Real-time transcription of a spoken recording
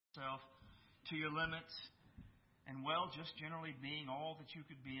yourself to your limits and, just generally being all that you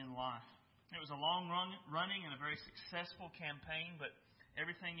could be in life. It was a long-running and a very successful campaign, but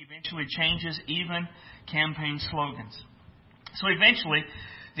everything eventually changes, even campaign slogans. So eventually,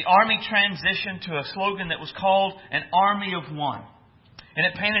 the Army transitioned to a slogan that was called an Army of One. And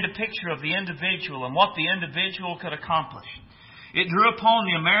it painted a picture of the individual and what the individual could accomplish. It drew upon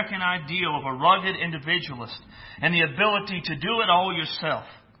the American ideal of a rugged individualist and the ability to do it all yourself.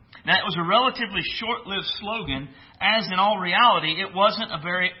 Now, it was a relatively short-lived slogan, as in all reality, it wasn't a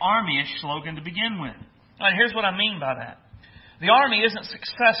very Army-ish slogan to begin with. And here's what I mean by that. The Army isn't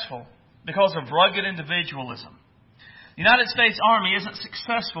successful because of rugged individualism. The United States Army isn't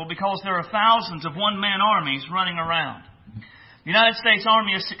successful because there are thousands of one-man armies running around. The United States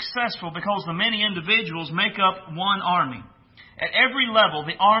Army is successful because the many individuals make up one army. At every level,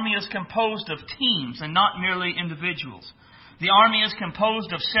 the Army is composed of teams and not merely individuals. The Army is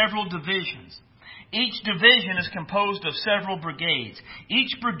composed of several divisions. Each division is composed of several brigades. Each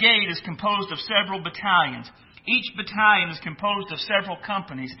brigade is composed of several battalions. Each battalion is composed of several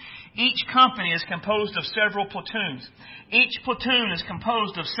companies. Each company is composed of several platoons. Each platoon is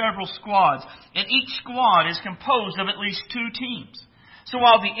composed of several squads. And each squad is composed of at least 2 teams. So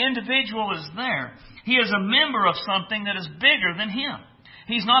while the individual is there, he is a member of something that is bigger than him.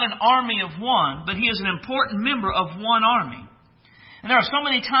 He's not an army of one, but he is an important member of one army. And there are so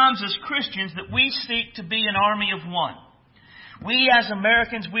many times as Christians that we seek to be an army of one. We as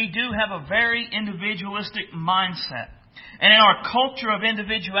Americans, we do have a very individualistic mindset. And in our culture of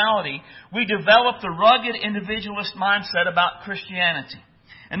individuality, we develop the rugged individualist mindset about Christianity.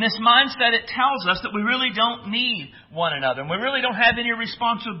 And this mindset, it tells us that we really don't need one another. And we really don't have any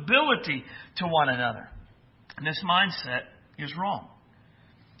responsibility to one another. And this mindset is wrong.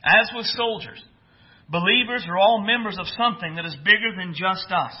 As with soldiers, believers are all members of something that is bigger than just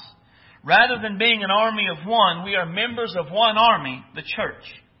us. Rather than being an army of one, we are members of one army, the church.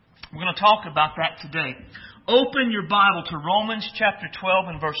 We're going to talk about that today. Open your Bible to Romans chapter 12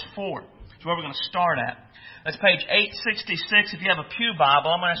 and verse 4. That's where we're going to start at. That's page 866. If you have a pew Bible,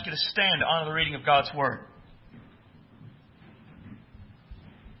 I'm going to ask you to stand to honor the reading of God's Word.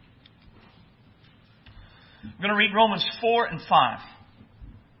 We're going to read Romans 4 and 5.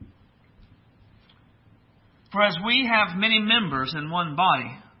 For as we have many members in one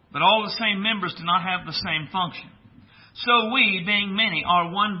body, but all the same members do not have the same function, so we, being many, are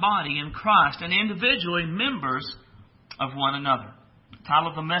one body in Christ, and individually members of one another. The title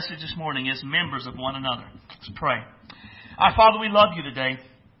of the message this morning is Members of One Another. Let's pray. Our Father, we love you today.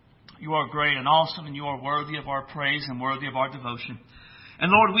 You are great and awesome, and you are worthy of our praise and worthy of our devotion.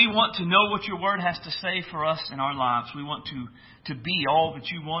 And Lord, we want to know what your Word has to say for us in our lives. We want to be all that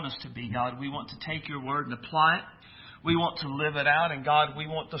you want us to be, God. We want to take your Word and apply it. We want to live it out. And God, we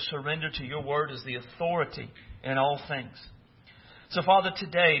want to surrender to your Word as the authority in all things. So Father,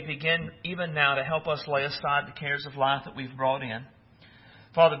 today, begin even now to help us lay aside the cares of life that we've brought in.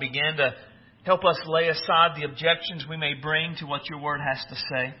 Father, begin to help us lay aside the objections we may bring to what your Word has to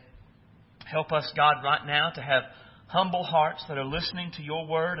say. Help us, God, right now to have humble hearts that are listening to your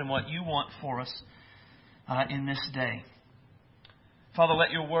Word and what you want for us in this day. Father,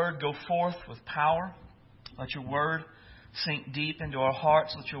 let your Word go forth with power. Let your Word sink deep into our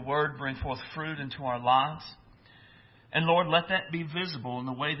hearts. Let your Word bring forth fruit into our lives. And Lord, let that be visible in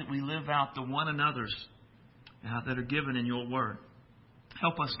the way that we live out the one another's that are given in your Word.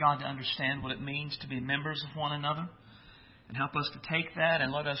 Help us, God, to understand what it means to be members of one another. And help us to take that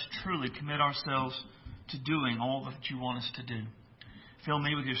and let us truly commit ourselves to doing all that you want us to do. Fill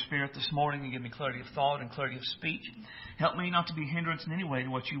me with your Spirit this morning and give me clarity of thought and clarity of speech. Help me not to be a hindrance in any way to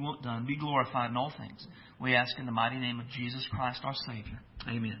what you want done. Be glorified in all things. We ask in the mighty name of Jesus Christ, our Savior.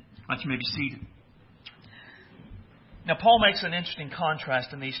 Amen. Right, you may be seated. Now, Paul makes an interesting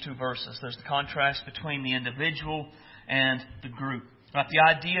contrast in these two verses. There's the contrast between the individual and the group. Right,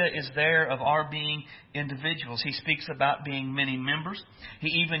 the idea is there of our being individuals. He speaks about being many members.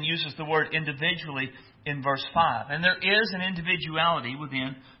 He even uses the word individually in verse 5. And there is an individuality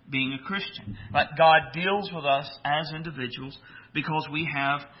within being a Christian. Right? God deals with us as individuals because we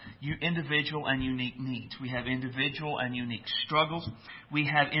have individual and unique needs. We have individual and unique struggles. We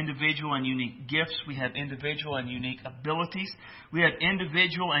have individual and unique gifts. We have individual and unique abilities. We have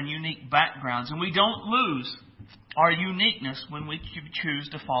individual and unique backgrounds. And we don't lose our uniqueness when we choose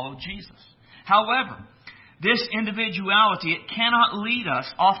to follow Jesus. However, this individuality, it cannot lead us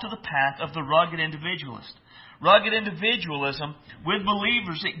off to the path of the rugged individualist. Rugged individualism with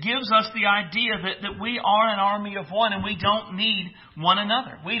believers, it gives us the idea that we are an army of one and we don't need one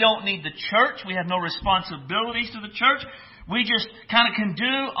another. We don't need the church. We have no responsibilities to the church. We just kind of can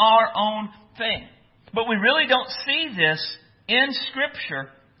do our own thing. But we really don't see this in Scripture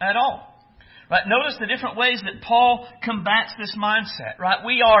at all. Right? Notice the different ways that Paul combats this mindset. Right?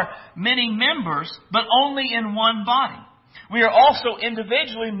 We are many members, but only in one body. We are also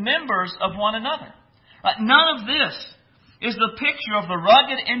individually members of one another. Right? None of this is the picture of the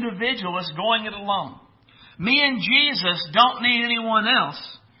rugged individualist going it alone. Me and Jesus don't need anyone else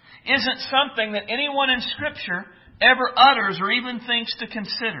isn't something that anyone in Scripture ever utters or even thinks to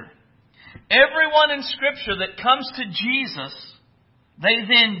consider. Everyone in Scripture that comes to Jesus, they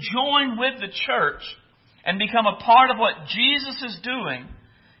then join with the church and become a part of what Jesus is doing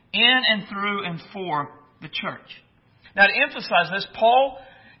in and through and for the church. Now, to emphasize this, Paul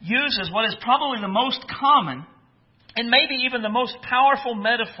uses what is probably the most common and maybe even the most powerful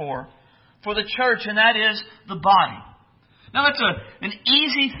metaphor for the church, and that is the body. Now, that's an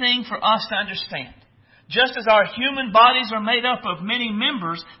easy thing for us to understand. Just as our human bodies are made up of many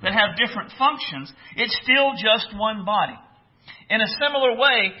members that have different functions, it's still just one body. In a similar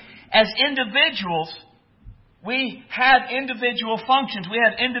way, as individuals, we have individual functions, we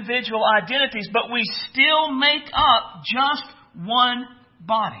have individual identities, but we still make up just one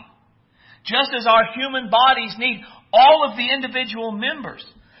body. Just as our human bodies need all of the individual members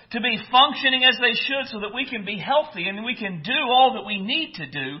to be functioning as they should so that we can be healthy and we can do all that we need to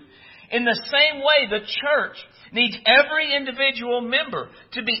do, in the same way the church needs every individual member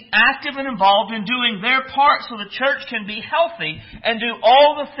to be active and involved in doing their part so the church can be healthy and do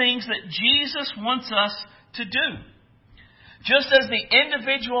all the things that Jesus wants us to do. Just as the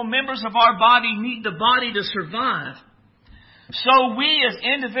individual members of our body need the body to survive, so we as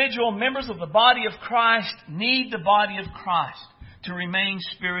individual members of the body of Christ need the body of Christ to remain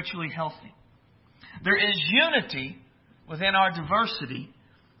spiritually healthy. There is unity within our diversity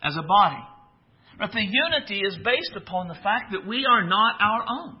as a body. But the unity is based upon the fact that we are not our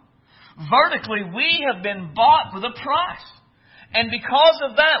own. Vertically, we have been bought with a price. And because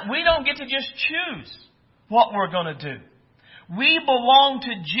of that, we don't get to just choose what we're going to do. We belong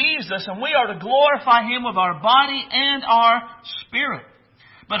to Jesus, and we are to glorify Him with our body and our spirit.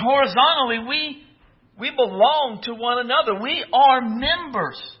 But horizontally, we belong to one another. We are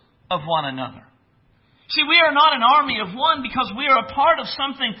members of one another. See, we are not an army of one because we are a part of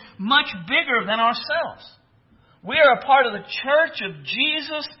something much bigger than ourselves. We are a part of the church of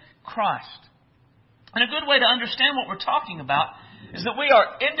Jesus Christ. And a good way to understand what we're talking about is that we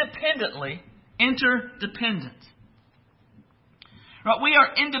are independently interdependent. Right? We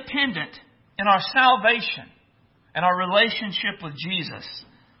are independent in our salvation and our relationship with Jesus.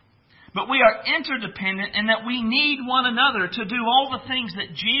 But we are interdependent in that we need one another to do all the things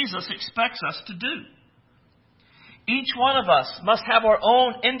that Jesus expects us to do. Each one of us must have our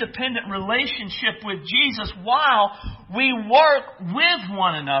own independent relationship with Jesus while we work with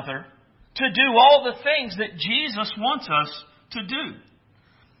one another to do all the things that Jesus wants us to do.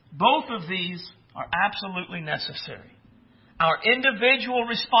 Both of these are absolutely necessary. Our individual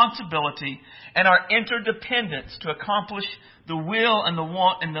responsibility and our interdependence to accomplish the will and the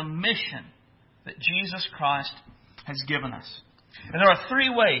want and the mission that Jesus Christ has given us. And there are three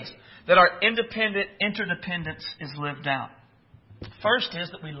ways that our interdependence is lived out. First is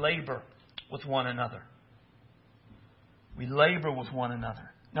that we labor with one another. We labor with one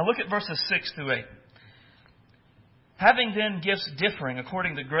another. Now look at verses 6 through 8. Having then gifts differing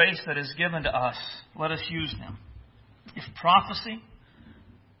according to grace that is given to us, let us use them. If prophecy,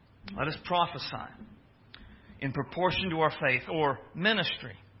 let us prophesy in proportion to our faith. Or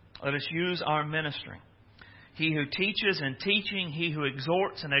ministry, let us use our ministry. He who teaches in teaching, he who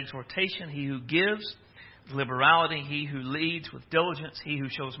exhorts in exhortation, he who gives liberality, he who leads with diligence, he who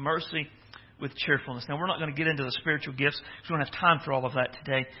shows mercy with cheerfulness. Now, we're not going to get into the spiritual gifts because we don't have time for all of that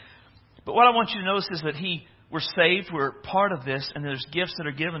today. But what I want you to notice is that we're saved, we're part of this, and there's gifts that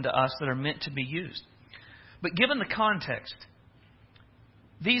are given to us that are meant to be used. But given the context,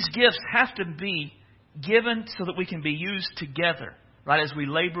 these gifts have to be given so that we can be used together, right, as we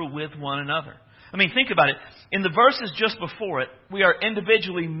labor with one another. I mean, think about it. In the verses just before it, we are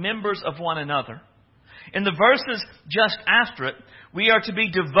individually members of one another. In the verses just after it, we are to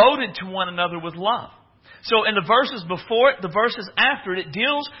be devoted to one another with love. So in the verses before it, the verses after it, it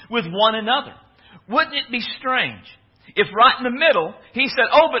deals with one another. Wouldn't it be strange if right in the middle, he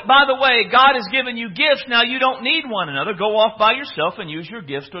said, oh, but by the way, God has given you gifts. Now you don't need one another. Go off by yourself and use your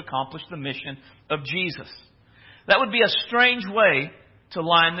gifts to accomplish the mission of Jesus. That would be a strange way to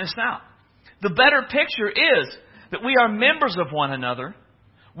line this out. The better picture is that we are members of one another.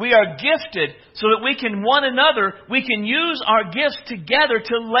 We are gifted so that we can use our gifts together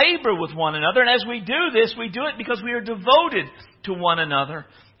to labor with one another. And as we do this, we do it because we are devoted to one another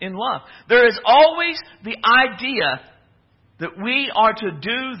in love. There is always the idea that we are to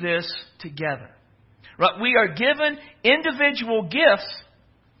do this together. Right? We are given individual gifts,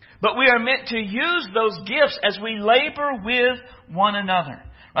 but we are meant to use those gifts as we labor with one another.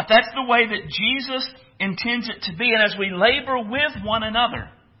 Right? That's the way that Jesus intends it to be. And as we labor with one another,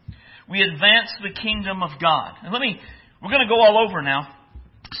 we advance the kingdom of God. And we're going to go all over now.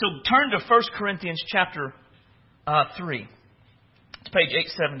 So turn to 1 Corinthians chapter 3. It's page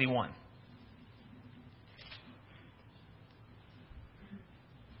 871.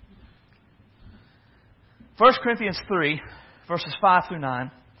 1 Corinthians 3, verses 5 through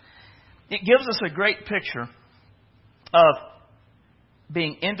 9. It gives us a great picture of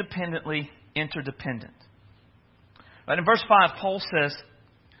being independently interdependent. Right, in verse 5, Paul says,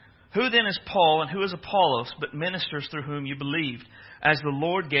 "Who then is Paul and who is Apollos, but ministers through whom you believed, as the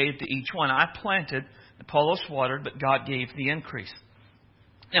Lord gave to each one? I planted, Apollos watered, but God gave the increase."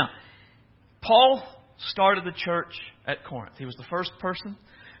 Now, Paul started the church at Corinth. He was the first person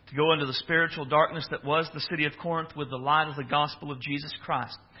to go into the spiritual darkness that was the city of Corinth with the light of the gospel of Jesus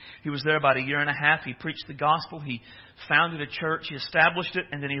Christ. He was there about a year and a half. He preached the gospel. He founded a church. He established it,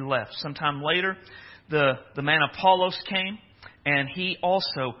 and then he left. Sometime later, the man Apollos came, and he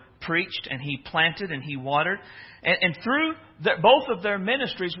also preached, and he planted, and he watered. And through both of their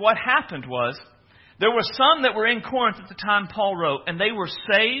ministries, what happened was there were some that were in Corinth at the time Paul wrote, and they were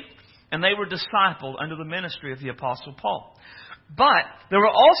saved, and they were discipled under the ministry of the Apostle Paul. But there were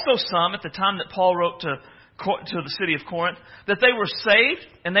also some at the time that Paul wrote to the city of Corinth that they were saved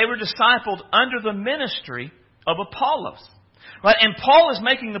and they were discipled under the ministry of Apollos. Right? And Paul is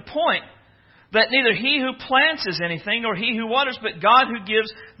making the point that neither he who plants is anything or he who waters, but God who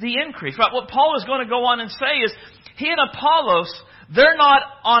gives the increase. Right? What Paul is going to go on and say is he and Apollos, they're not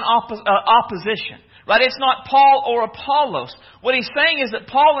on opposition. Right? It's not Paul or Apollos. What he's saying is that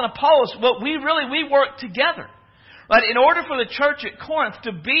Paul and Apollos, we work together. But in order for the church at Corinth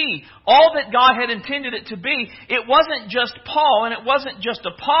to be all that God had intended it to be, it wasn't just Paul and it wasn't just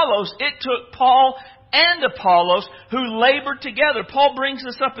Apollos. It took Paul and Apollos who labored together. Paul brings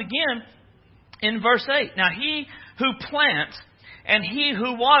this up again in verse 8. Now he who plants and he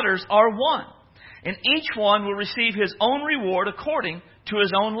who waters are one, and each one will receive his own reward according to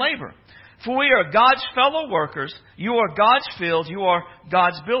his own labor. For we are God's fellow workers. You are God's field. You are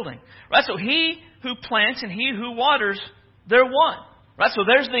God's building. Right? So he who plants and he who waters, they're one. Right? So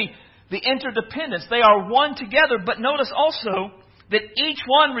there's the interdependence. They are one together. But notice also that each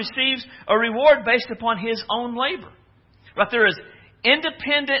one receives a reward based upon his own labor. Right? There is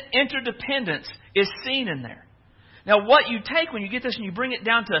independent interdependence is seen in there. Now what you take when you get this and you bring it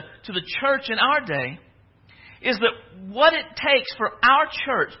down to the church in our day is that what it takes for our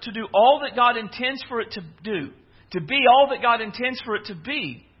church to do all that God intends for it to do, to be all that God intends for it to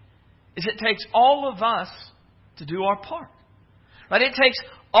be, is it takes all of us to do our part. Right? It takes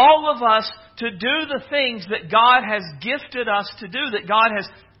all of us to do the things that God has gifted us to do, that God has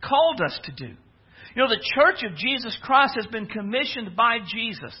called us to do. You know, the church of Jesus Christ has been commissioned by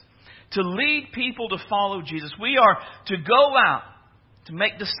Jesus to lead people to follow Jesus. We are to go out to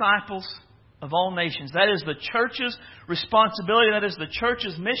make disciples of all nations. That is the church's responsibility. That is the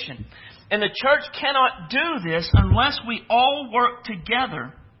church's mission. And the church cannot do this unless we all work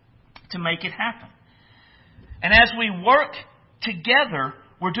together to make it happen. And as we work together,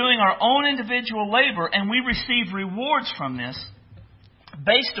 we're doing our own individual labor, and we receive rewards from this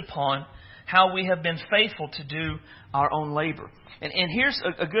based upon how we have been faithful to do our own labor. And here's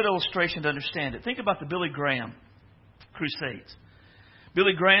a good illustration to understand it. Think about the Billy Graham Crusades.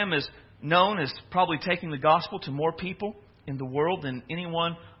 Billy Graham is known as probably taking the gospel to more people in the world than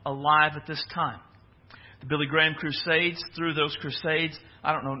anyone alive at this time. The Billy Graham Crusades, through those crusades,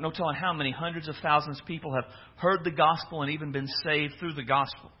 I don't know, no telling how many hundreds of thousands of people have heard the gospel and even been saved through the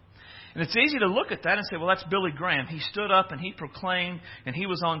gospel. And it's easy to look at that and say, well, that's Billy Graham. He stood up and he proclaimed and he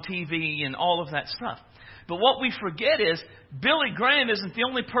was on TV and all of that stuff. But what we forget is Billy Graham isn't the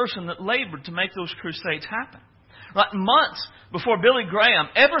only person that labored to make those crusades happen. Right? Months before Billy Graham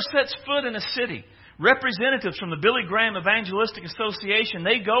ever sets foot in a city, representatives from the Billy Graham Evangelistic Association,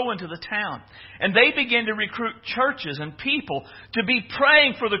 they go into the town and they begin to recruit churches and people to be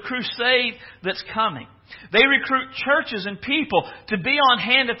praying for the crusade that's coming. They recruit churches and people to be on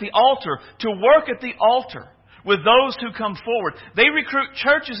hand at the altar, to work at the altar. with those who come forward. They recruit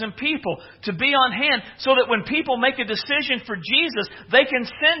churches and people to be on hand so that when people make a decision for Jesus, they can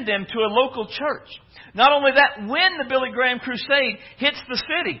send them to a local church. Not only that, when the Billy Graham Crusade hits the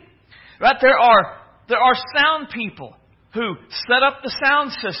city, right, there are sound people who set up the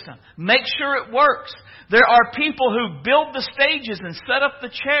sound system, make sure it works. There are people who build the stages and set up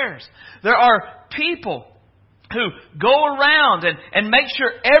the chairs. There are people who go around and make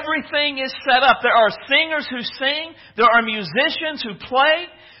sure everything is set up. There are singers who sing. There are musicians who play.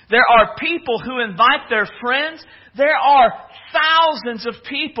 There are people who invite their friends. There are thousands of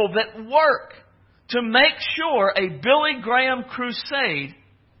people that work to make sure a Billy Graham crusade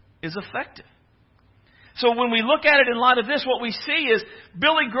is effective. So when we look at it in light of this, what we see is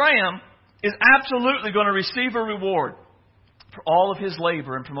Billy Graham is absolutely going to receive a reward for all of his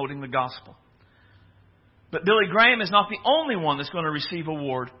labor in promoting the gospel. But Billy Graham is not the only one that's going to receive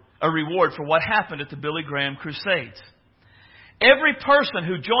a reward for what happened at the Billy Graham Crusades. Every person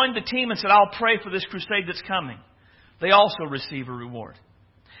who joined the team and said, I'll pray for this crusade that's coming, they also receive a reward.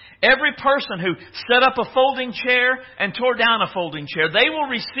 Every person who set up a folding chair and tore down a folding chair, they will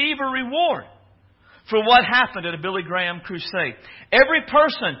receive a reward for what happened at a Billy Graham crusade. Every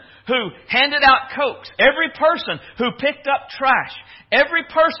person who handed out cokes, every person who picked up trash, every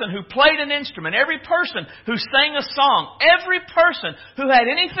person who played an instrument, every person who sang a song, every person who had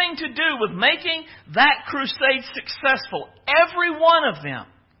anything to do with making that crusade successful, every one of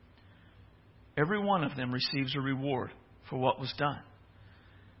them receives a reward for what was done.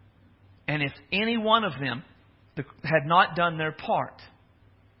 And if any one of them had not done their part,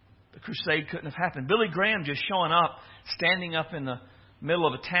 the crusade couldn't have happened. Billy Graham just showing up, standing up in the middle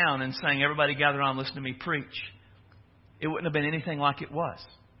of a town and saying, everybody gather around and listen to me preach, it wouldn't have been anything like it was.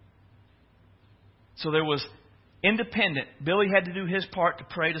 So there was independent. Billy had to do his part to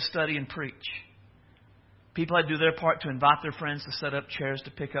pray, to study, and preach. People had to do their part to invite their friends, to set up chairs,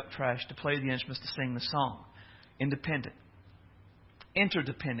 to pick up trash, to play the instruments, to sing the song. Independent.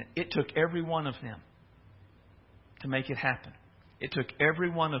 Interdependent. It took every one of them to make it happen. It took every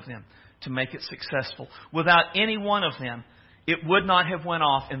one of them to make it successful. Without any one of them, it would not have went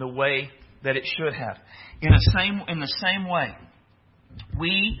off in the way that it should have. In the same way,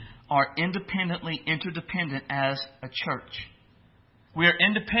 we are independently interdependent as a church. We are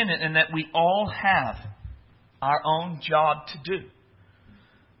independent in that we all have our own job to do.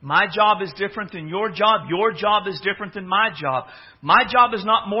 My job is different than your job. Your job is different than my job. My job is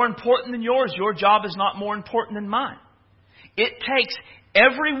not more important than yours. Your job is not more important than mine. It takes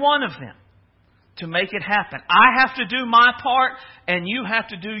every one of them to make it happen. I have to do my part, and you have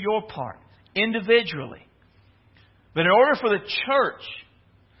to do your part individually. But in order for the church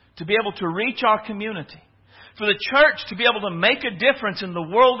to be able to reach our community, for the church to be able to make a difference in the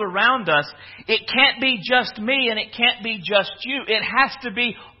world around us, it can't be just me and it can't be just you. It has to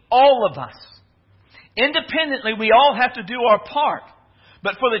be all of us. Independently, we all have to do our part.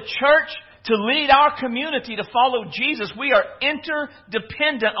 But for the church to lead our community to follow Jesus, we are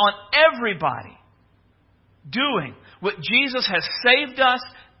interdependent on everybody doing what Jesus has saved us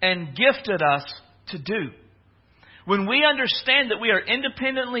and gifted us to do. When we understand that we are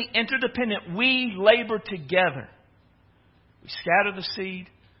independently interdependent, we labor together. We scatter the seed,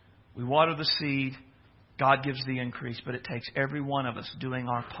 we water the seed, God gives the increase, but it takes every one of us doing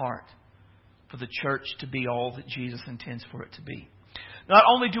our part for the church to be all that Jesus intends for it to be. Not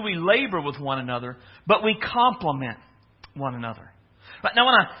only do we labor with one another, but we complement one another. Now,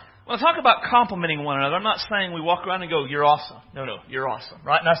 when I talk about complimenting one another, I'm not saying we walk around and go, you're awesome. No, you're awesome.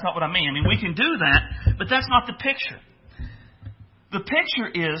 Right? And that's not what I mean. I mean, we can do that, but that's not the picture. The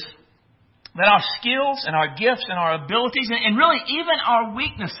picture is that our skills and our gifts and our abilities and really even our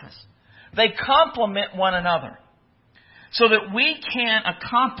weaknesses, they complement one another so that we can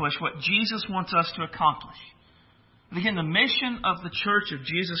accomplish what Jesus wants us to accomplish. Again, the mission of the Church of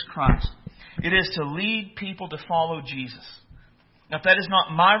Jesus Christ, it is to lead people to follow Jesus. Now, if that is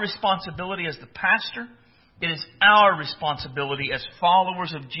not my responsibility as the pastor, it is our responsibility as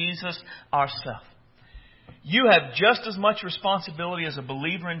followers of Jesus ourselves. You have just as much responsibility as a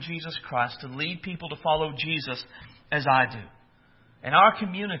believer in Jesus Christ to lead people to follow Jesus as I do. And our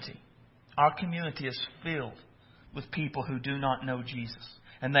community is filled with people who do not know Jesus.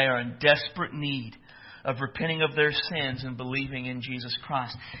 And they are in desperate need of repenting of their sins and believing in Jesus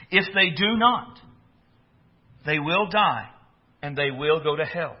Christ. If they do not, they will die and they will go to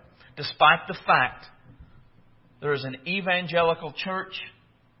hell, despite the fact there is an evangelical church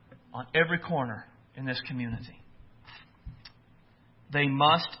on every corner in this community. They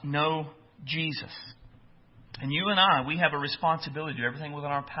must know Jesus. And you and I, we have a responsibility to do everything within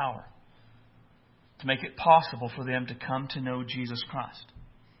our power to make it possible for them to come to know Jesus Christ.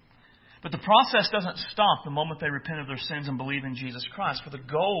 But the process doesn't stop the moment they repent of their sins and believe in Jesus Christ. For the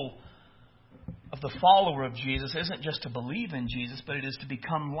goal of the follower of Jesus isn't just to believe in Jesus, but it is to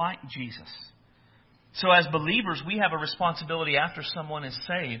become like Jesus. So as believers, we have a responsibility after someone is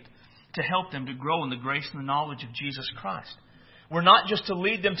saved to help them to grow in the grace and the knowledge of Jesus Christ. We're not just to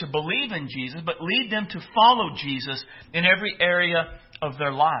lead them to believe in Jesus, but lead them to follow Jesus in every area of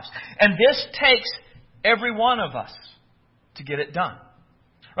their lives. And this takes every one of us to get it done.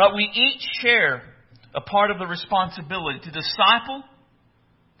 Right? We each share a part of the responsibility to disciple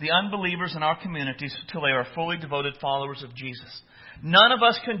the unbelievers in our communities until they are fully devoted followers of Jesus. None of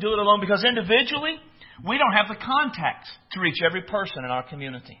us can do it alone because individually, we don't have the contacts to reach every person in our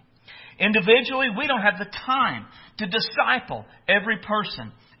community. Individually, we don't have the time to disciple every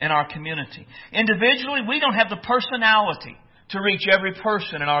person in our community. Individually, we don't have the personality to reach every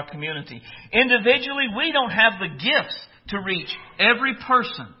person in our community. Individually, we don't have the gifts to reach every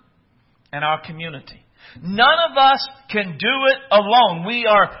person in our community. None of us can do it alone. We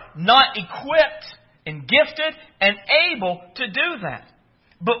are not equipped and gifted and able to do that.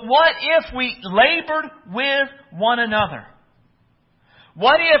 But what if we labored with one another?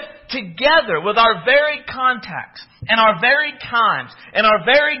 What if together with our varied contacts and our varied times and our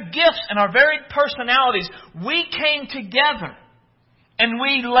varied gifts and our varied personalities, we came together and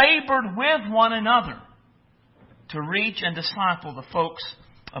we labored with one another to reach and disciple the folks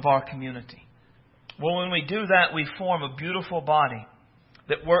of our community? Well, when we do that, we form a beautiful body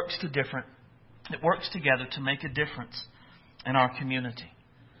that works together to make a difference in our community.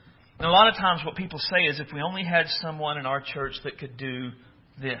 And a lot of times what people say is, if we only had someone in our church that could do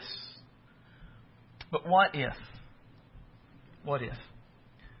this. But what if? What if?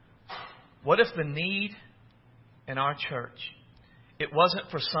 What if the need in our church, it wasn't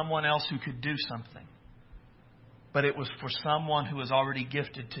for someone else who could do something, but it was for someone who was already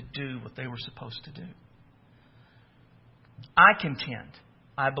gifted to do what they were supposed to do? I contend,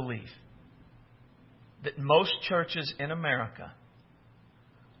 I believe, that most churches in America,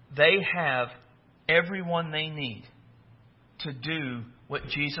 they have everyone they need to do what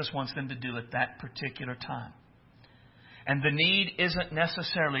Jesus wants them to do at that particular time. And the need isn't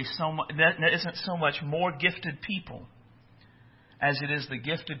necessarily so much more gifted people as it is the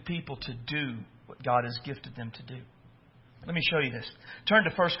gifted people to do what God has gifted them to do. Let me show you this. Turn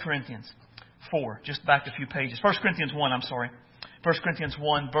to 1 Corinthians 4, just back a few pages. 1 Corinthians 1, 1 Corinthians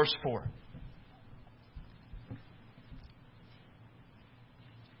 1, verse 4.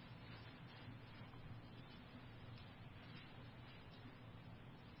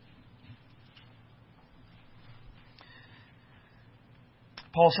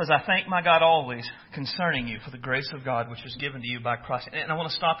 Paul says, I thank my God always concerning you for the grace of God which was given to you by Christ. And I want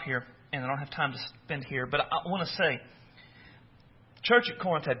to stop here, and I don't have time to spend here, but I want to say, church at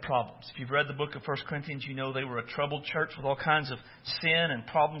Corinth had problems. If you've read the book of 1 Corinthians, you know they were a troubled church with all kinds of sin and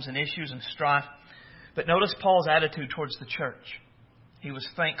problems and issues and strife. But notice Paul's attitude towards the church. He was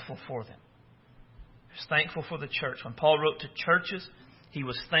thankful for them. He was thankful for the church. When Paul wrote to churches, he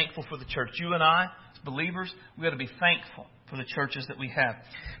was thankful for the church. You and I, as believers, we've got to be thankful for the churches that we have.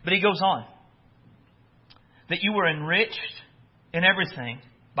 But he goes on, that you were enriched in everything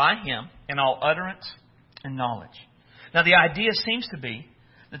by Him in all utterance and knowledge. Now the idea seems to be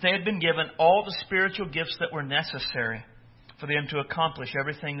that they had been given all the spiritual gifts that were necessary for them to accomplish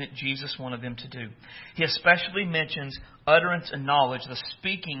everything that Jesus wanted them to do. He especially mentions utterance and knowledge, the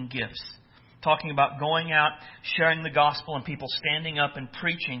speaking gifts, talking about going out, sharing the gospel, and people standing up and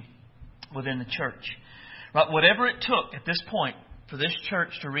preaching within the church. Right, whatever it took at this point for this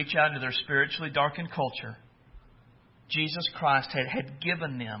church to reach out into their spiritually darkened culture, Jesus Christ had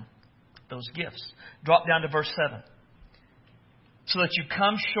given them those gifts. Drop down to verse 7. So that you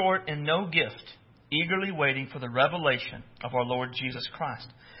come short in no gift, eagerly waiting for the revelation of our Lord Jesus Christ.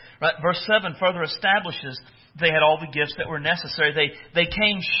 Right, verse 7 further establishes they had all the gifts that were necessary. They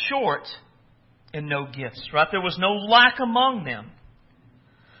came short in no gifts. Right, there was no lack among them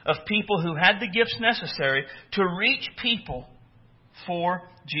of people who had the gifts necessary to reach people for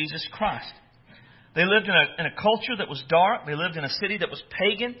Jesus Christ. They lived in a culture that was dark. They lived in a city that was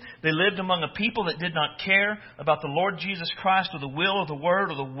pagan. They lived among a people that did not care about the Lord Jesus Christ or the will of the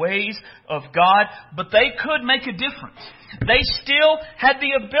Word or the ways of God. But they could make a difference. They still had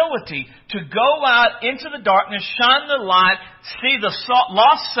the ability to go out into the darkness, shine the light, see the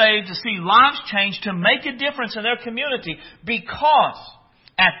lost saved, to see lives changed, to make a difference in their community, because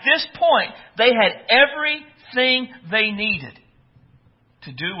at this point, they had everything they needed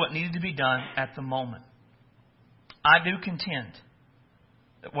to do what needed to be done at the moment. I do contend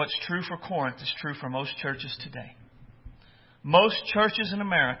that what's true for Corinth is true for most churches today. Most churches in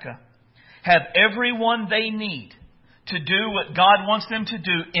America have everyone they need to do what God wants them to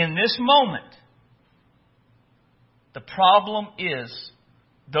do in this moment. The problem is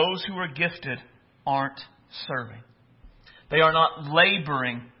those who are gifted aren't serving. They are not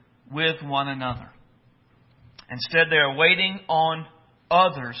laboring with one another. Instead, they are waiting on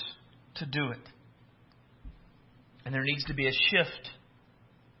others to do it. And there needs to be a shift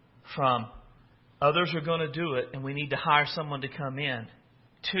from others are going to do it and we need to hire someone to come in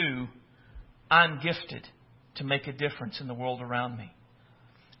to I'm gifted to make a difference in the world around me.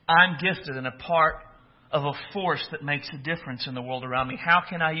 I'm gifted and a part of a force that makes a difference in the world around me. How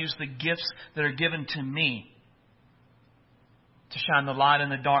can I use the gifts that are given to me to shine the light in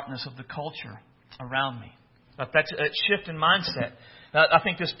the darkness of the culture around me? That's a shift in mindset. I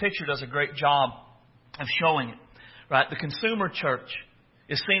think this picture does a great job of showing it. Right? The consumer church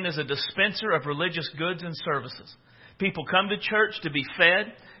is seen as a dispenser of religious goods and services. People come to church to be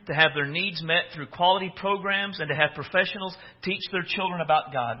fed, to have their needs met through quality programs, and to have professionals teach their children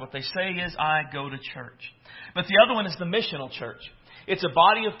about God. What they say is, I go to church. But the other one is the missional church. It's a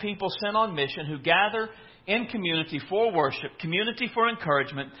body of people sent on mission who gather in community for worship, community for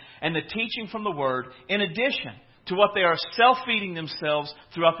encouragement, and the teaching from the Word, in addition to what they are self-feeding themselves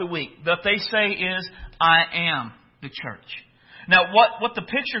throughout the week. What they say is, I am the church. Now, what the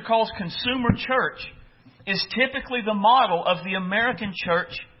picture calls consumer church is typically the model of the American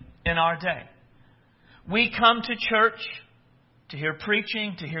church in our day. We come to church to hear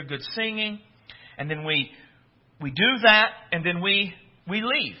preaching, to hear good singing, and then we do that, and then we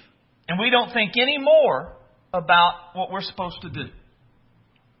leave. And we don't think any more about what we're supposed to do.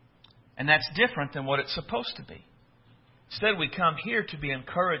 And that's different than what it's supposed to be. Instead, we come here to be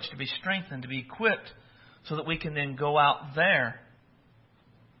encouraged, to be strengthened, to be equipped, so that we can then go out there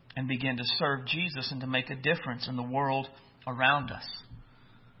and begin to serve Jesus and to make a difference in the world around us.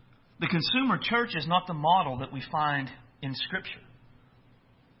 The consumer church is not the model that we find in Scripture.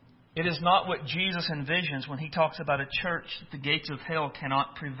 It is not what Jesus envisions when He talks about a church that the gates of hell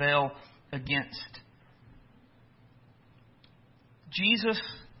cannot prevail against. Jesus,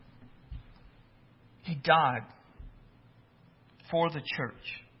 He died for the church.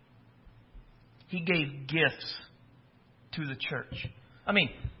 He gave gifts to the church. I mean,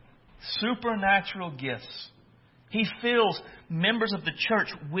 supernatural gifts. He fills members of the church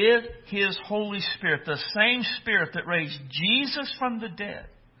with His Holy Spirit, the same Spirit that raised Jesus from the dead.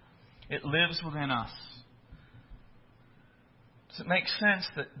 It lives within us. Does it make sense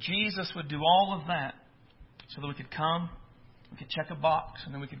that Jesus would do all of that so that we could come, we could check a box,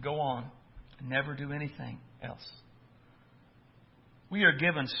 and then we could go on and never do anything else? We are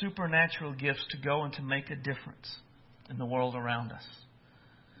given supernatural gifts to go and to make a difference in the world around us.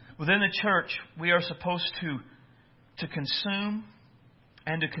 Within the church, we are supposed to consume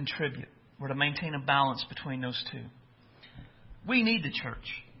and to contribute. We're to maintain a balance between those two. We need the church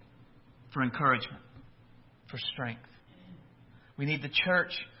for encouragement, for strength. We need the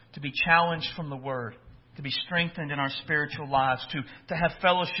church to be challenged from the Word, to be strengthened in our spiritual lives, to have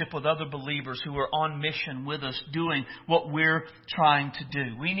fellowship with other believers who are on mission with us, doing what we're trying to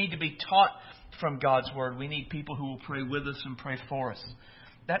do. We need to be taught from God's Word. We need people who will pray with us and pray for us.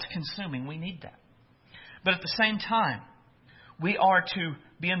 That's consuming. We need that. But at the same time, we are to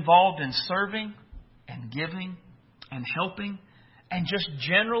be involved in serving and giving and helping and just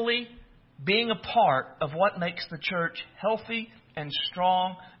generally being a part of what makes the church healthy and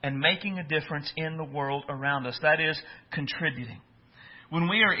strong and making a difference in the world around us. That is, contributing. When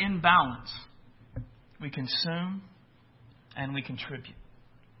we are in balance, we consume and we contribute.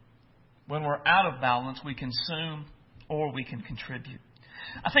 When we're out of balance, we consume or we can contribute.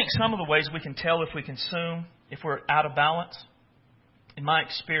 I think some of the ways we can tell if we consume, if we're out of balance, in my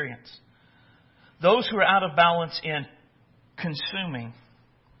experience, those who are out of balance in consuming,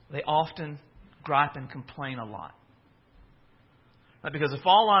 they often gripe and complain a lot. Because if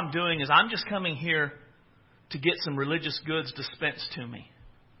all I'm doing is I'm just coming here to get some religious goods dispensed to me,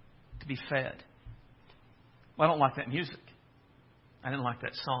 to be fed. Well, I don't like that music. I didn't like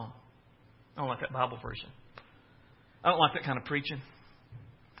that song. I don't like that Bible version. I don't like that kind of preaching.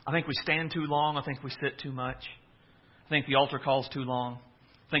 I think we stand too long. I think we sit too much. I think the altar call's too long.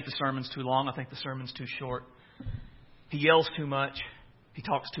 I think the sermon's too long. I think the sermon's too short. He yells too much. He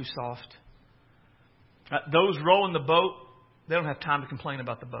talks too soft. Those rowing the boat, they don't have time to complain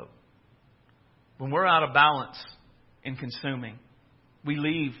about the boat. When we're out of balance in consuming, we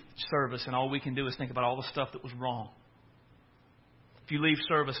leave service and all we can do is think about all the stuff that was wrong. If you leave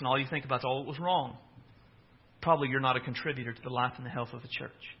service and all you think about is all that was wrong, probably you're not a contributor to the life and the health of the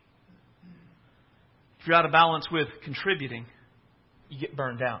church. If you're out of balance with contributing, you get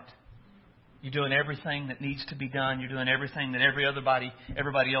burned out. You're doing everything that needs to be done. You're doing everything that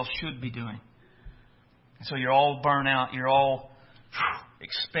everybody else should be doing. And so you're all burnt out. You're all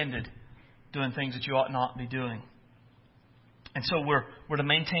expended doing things that you ought not be doing. And so we're to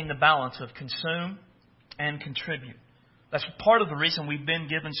maintain the balance of consume and contribute. That's part of the reason we've been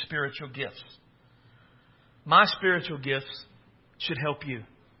given spiritual gifts. My spiritual gifts should help you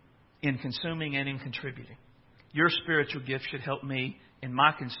in consuming and in contributing. Your spiritual gift should help me in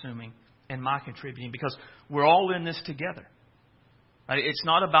my consuming and my contributing, because we're all in this together. Right? It's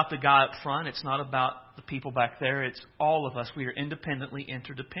not about the guy up front. It's not about the people back there. It's all of us. We are independently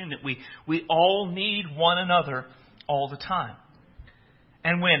interdependent. We all need one another all the time.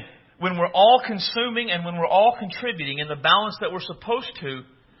 And when we're all consuming and when we're all contributing in the balance that we're supposed to,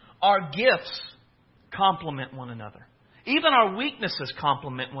 our gifts complement one another. Even our weaknesses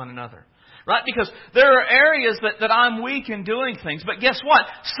complement one another. Right? Because there are areas that I'm weak in doing things. But guess what?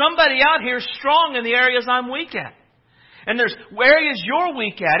 Somebody out here is strong in the areas I'm weak at. And there's areas you're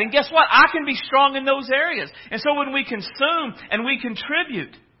weak at. And guess what? I can be strong in those areas. And so when we consume and we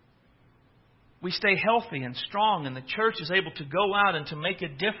contribute, we stay healthy and strong. And the church is able to go out and to make a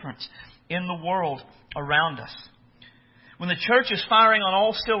difference in the world around us. When the church is firing on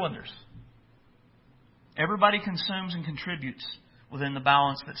all cylinders, everybody consumes and contributes within the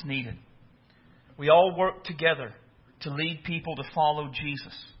balance that's needed. We all work together to lead people to follow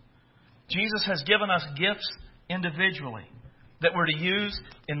Jesus. Jesus has given us gifts individually that we're to use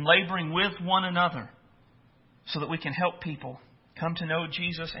in laboring with one another so that we can help people come to know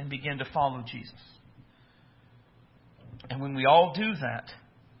Jesus and begin to follow Jesus. And when we all do that,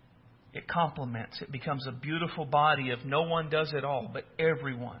 it complements. It becomes a beautiful body of no one does it all, but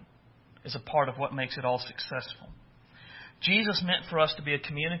everyone is a part of what makes it all successful. Jesus meant for us to be a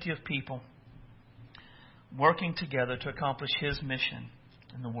community of people working together to accomplish His mission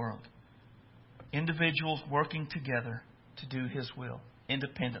in the world. Individuals working together to do His will,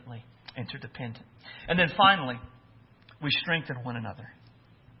 independently, interdependent. And then finally, we strengthen one another.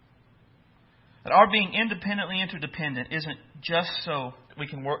 But our being independently interdependent isn't just so that we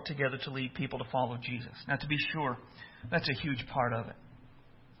can work together to lead people to follow Jesus. Now, to be sure, that's a huge part of it.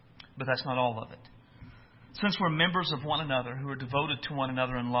 But that's not all of it. Since we're members of one another who are devoted to one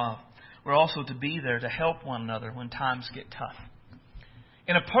another in love, we're also to be there to help one another when times get tough.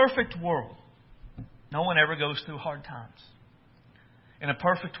 In a perfect world, no one ever goes through hard times. In a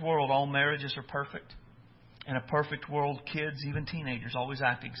perfect world, all marriages are perfect. In a perfect world, kids, even teenagers, always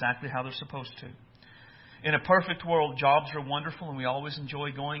act exactly how they're supposed to. In a perfect world, jobs are wonderful and we always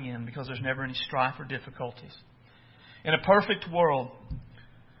enjoy going in because there's never any strife or difficulties. In a perfect world,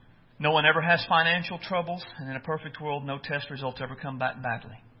 no one ever has financial troubles, and in a perfect world, no test results ever come back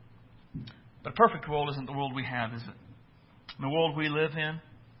badly. But a perfect world isn't the world we have, is it? In the world we live in,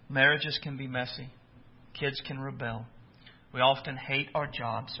 marriages can be messy. Kids can rebel. We often hate our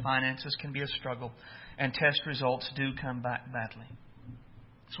jobs. Finances can be a struggle. And test results do come back badly.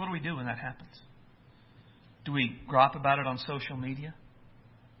 So what do we do when that happens? Do we gripe about it on social media?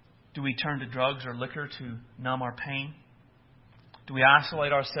 Do we turn to drugs or liquor to numb our pain? Do we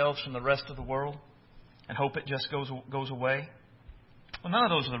isolate ourselves from the rest of the world and hope it just goes away? Well, none of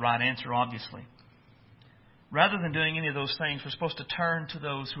those are the right answer, obviously. Rather than doing any of those things, we're supposed to turn to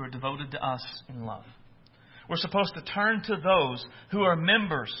those who are devoted to us in love. We're supposed to turn to those who are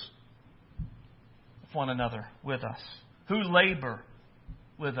members of one another with us, who labor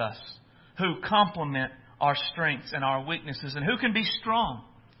with us, who complement our strengths and our weaknesses, and who can be strong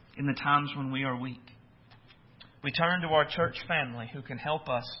in the times when we are weak. We turn to our church family who can help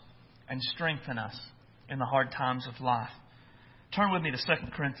us and strengthen us in the hard times of life. Turn with me to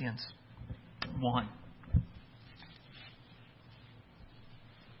 2 Corinthians 1.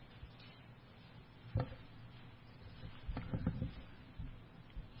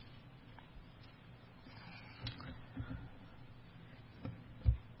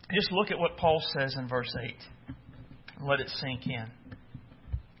 Just look at what Paul says in verse 8. Let it sink in.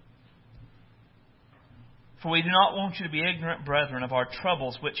 For we do not want you to be ignorant, brethren, of our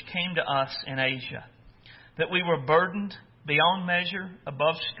troubles which came to us in Asia, that we were burdened beyond measure,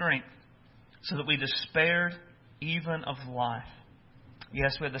 above strength, so that we despaired even of life.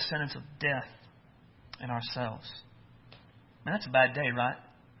 Yes, we had the sentence of death in ourselves. Man, that's a bad day, right?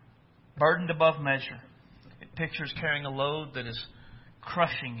 Burdened above measure. It pictures carrying a load that is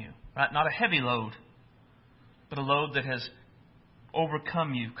crushing you, right? Not a heavy load, but a load that has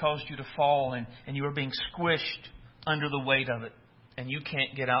overcome you, caused you to fall, and you are being squished under the weight of it, and you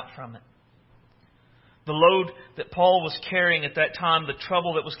can't get out from it. The load that Paul was carrying at that time, the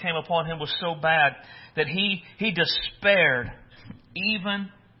trouble that came upon him was so bad that he despaired even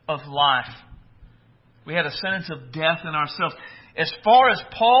of life. We had a sense of death in ourselves. As far as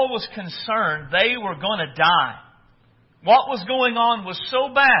Paul was concerned, they were going to die. What was going on was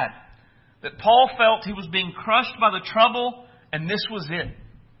so bad that Paul felt he was being crushed by the trouble, and this was it.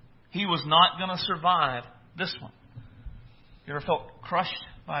 He was not going to survive this one. You ever felt crushed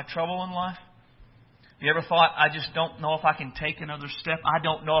by trouble in life? You ever thought, I just don't know if I can take another step? I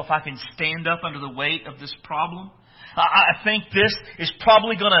don't know if I can stand up under the weight of this problem? I think this is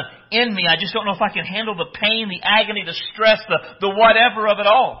probably going to end me. I just don't know if I can handle the pain, the agony, the stress, the whatever of it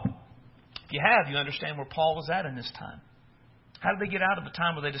all. If you have, you understand where Paul was at in this time. How did they get out of the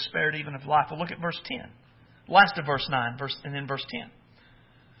time where they despaired even of life? Well, look at verse 10. Last of verse 9, and then verse 10.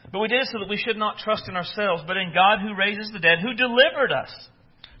 But we did so that we should not trust in ourselves, but in God who raises the dead, who delivered us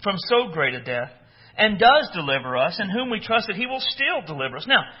from so great a death, and does deliver us, in whom we trust that He will still deliver us.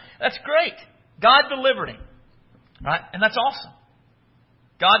 Now, that's great. God delivered him. Right? And that's awesome.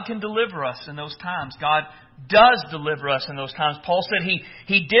 God can deliver us in those times. God does deliver us in those times. Paul said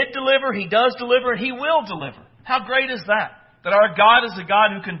He did deliver, He does deliver, and He will deliver. How great is that? That our God is a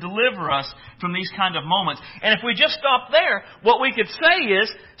God who can deliver us from these kind of moments. And if we just stop there, what we could say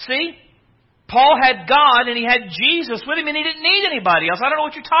is, see, Paul had God and he had Jesus with him and he didn't need anybody else. I don't know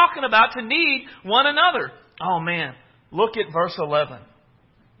what you're talking about to need one another. Oh man, look at verse 11.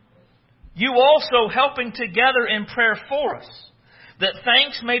 You also helping together in prayer for us, that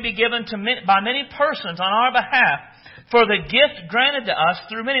thanks may be given by many persons on our behalf for the gift granted to us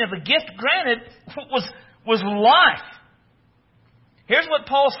through many. Now, the gift granted was life. Here's what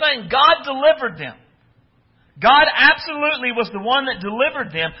Paul's saying. God delivered them. God absolutely was the one that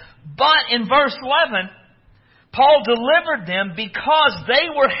delivered them. But in verse 11, Paul delivered them because they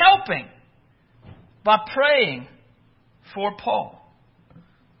were helping by praying for Paul.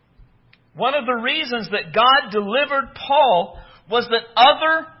 One of the reasons that God delivered Paul was that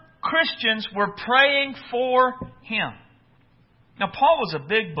other Christians were praying for him. Now, Paul was a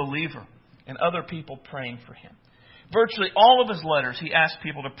big believer in other people praying for him. Virtually all of his letters, he asked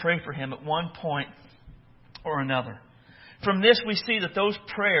people to pray for him at one point or another. From this, we see that those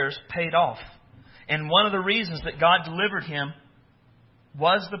prayers paid off. And one of the reasons that God delivered him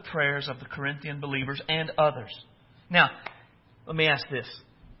was the prayers of the Corinthian believers and others. Now, let me ask this.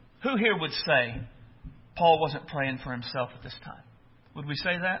 Who here would say Paul wasn't praying for himself at this time? Would we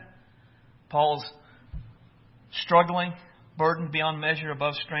say that? Paul's struggling, burdened beyond measure,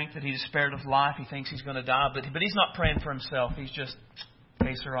 above strength, that he despaired of life. He thinks he's going to die, but he's not praying for himself. He's just,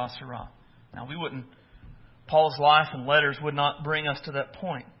 que sera, sera. Now, Paul's life and letters would not bring us to that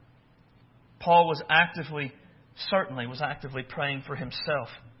point. Paul certainly was actively praying for himself.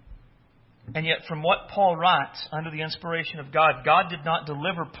 And yet, from what Paul writes, under the inspiration of God, God did not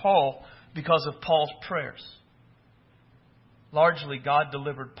deliver Paul because of Paul's prayers. Largely, God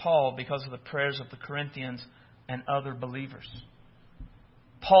delivered Paul because of the prayers of the Corinthians and other believers.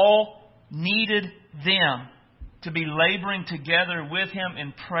 Paul needed them to be laboring together with him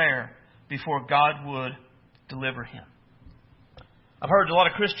in prayer before God would deliver him. I've heard a lot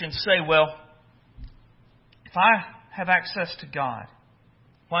of Christians say, well, if I have access to God,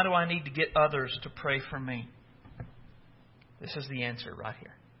 why do I need to get others to pray for me? This is the answer right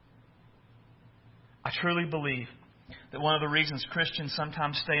here. I truly believe that one of the reasons Christians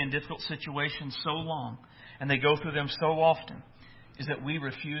sometimes stay in difficult situations so long and they go through them so often is that we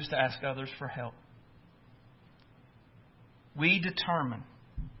refuse to ask others for help. We determine,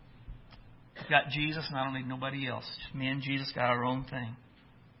 I've got Jesus and I don't need nobody else. Just me and Jesus got our own thing.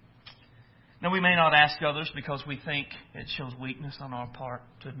 Now, we may not ask others because we think it shows weakness on our part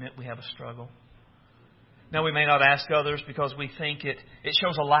to admit we have a struggle. Now, we may not ask others because we think it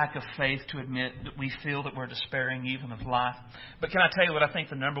shows a lack of faith to admit that we feel that we're despairing even of life. But can I tell you what I think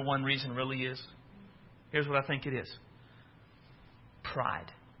the number one reason really is? Here's what I think it is.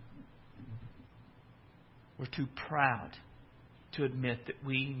 Pride. We're too proud to admit that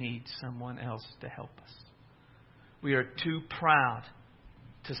we need someone else to help us. We are too proud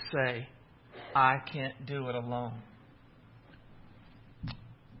to say, I can't do it alone.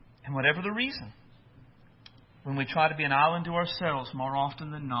 And whatever the reason, when we try to be an island to ourselves, more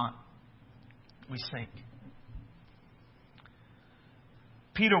often than not, we sink.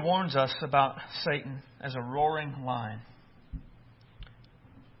 Peter warns us about Satan as a roaring lion.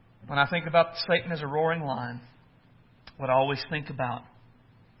 When I think about Satan as a roaring lion, what I always think about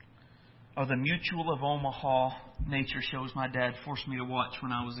are the Mutual of Omaha nature shows my dad forced me to watch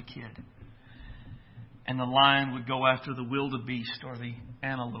when I was a kid. And the lion would go after the wildebeest or the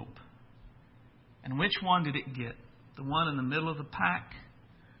antelope. And which one did it get? The one in the middle of the pack,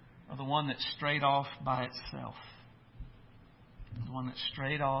 or the one that strayed off by itself? The one that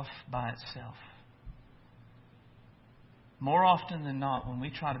strayed off by itself. More often than not, when we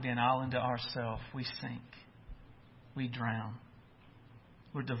try to be an island to ourselves, we sink. We drown.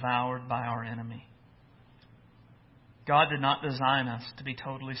 We're devoured by our enemy. God did not design us to be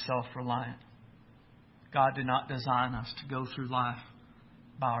totally self-reliant. God did not design us to go through life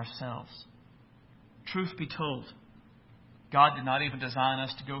by ourselves. Truth be told, God did not even design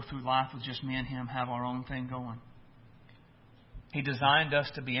us to go through life with just me and Him, have our own thing going. He designed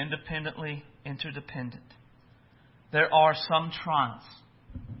us to be independently interdependent. There are some trials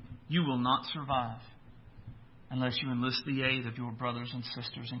you will not survive unless you enlist the aid of your brothers and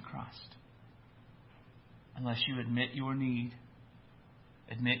sisters in Christ. Unless you admit your need,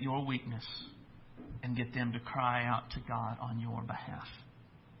 admit your weakness, and get them to cry out to God on your behalf.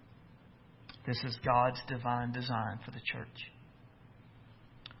 This is God's divine design for the church.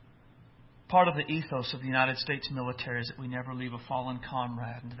 Part of the ethos of the United States military is that we never leave a fallen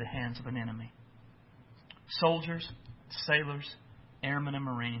comrade into the hands of an enemy. Soldiers, sailors, airmen, and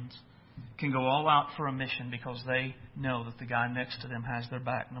Marines can go all out for a mission because they know that the guy next to them has their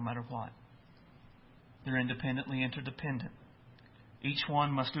back no matter what. They're independently interdependent. Each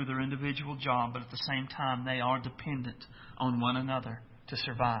one must do their individual job, but at the same time they are dependent on one another to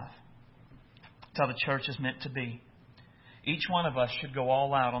survive. That's how the church is meant to be. Each one of us should go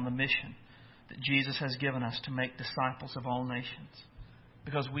all out on the mission that Jesus has given us to make disciples of all nations.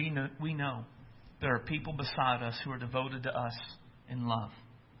 Because we know there are people beside us who are devoted to us in love.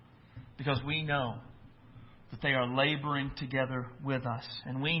 Because we know that they are laboring together with us.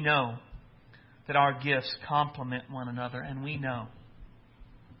 And we know that our gifts complement one another. And we know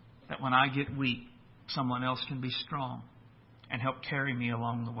that when I get weak, someone else can be strong and help carry me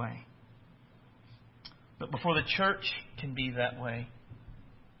along the way. But before the church can be that way,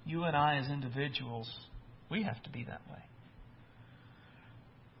 you and I as individuals, we have to be that way.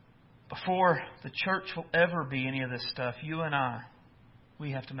 Before the church will ever be any of this stuff, you and I,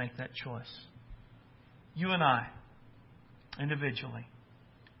 we have to make that choice. You and I, individually,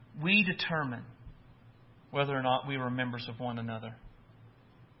 we determine whether or not we are members of one another.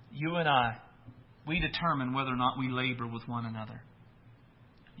 You and I, we determine whether or not we labor with one another.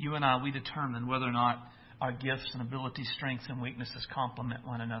 You and I, we determine whether or not our gifts and abilities, strengths and weaknesses complement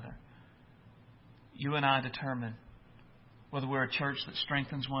one another. You and I determine whether we're a church that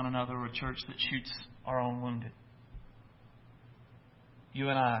strengthens one another or a church that shoots our own wounded. You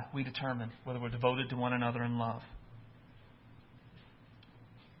and I, we determine whether we're devoted to one another in love.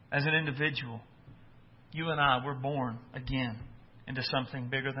 As an individual, you and I, we're born again into something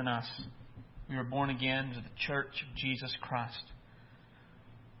bigger than us. We were born again into the church of Jesus Christ.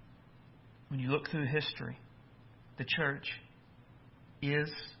 When you look through history, the church is,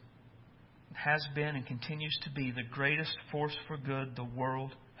 has been, and continues to be the greatest force for good the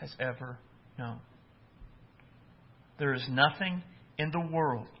world has ever known. There is nothing in the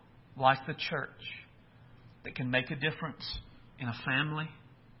world like the church that can make a difference in a family,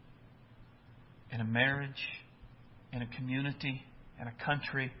 in a marriage, in a community, in a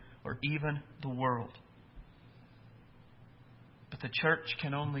country, or even the world. But the church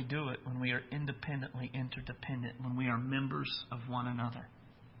can only do it when we are independently interdependent, when we are members of one another.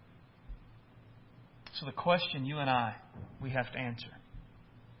 So the question you and I, we have to answer.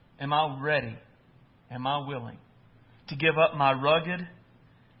 Am I ready? Am I willing to give up my rugged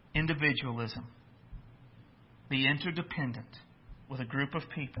individualism, be interdependent with a group of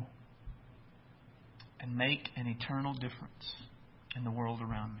people, and make an eternal difference in the world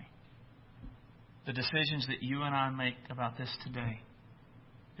around me? The decisions that you and I make about this today,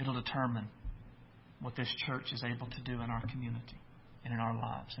 it'll determine what this church is able to do in our community and in our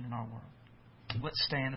lives and in our world. Let's stand.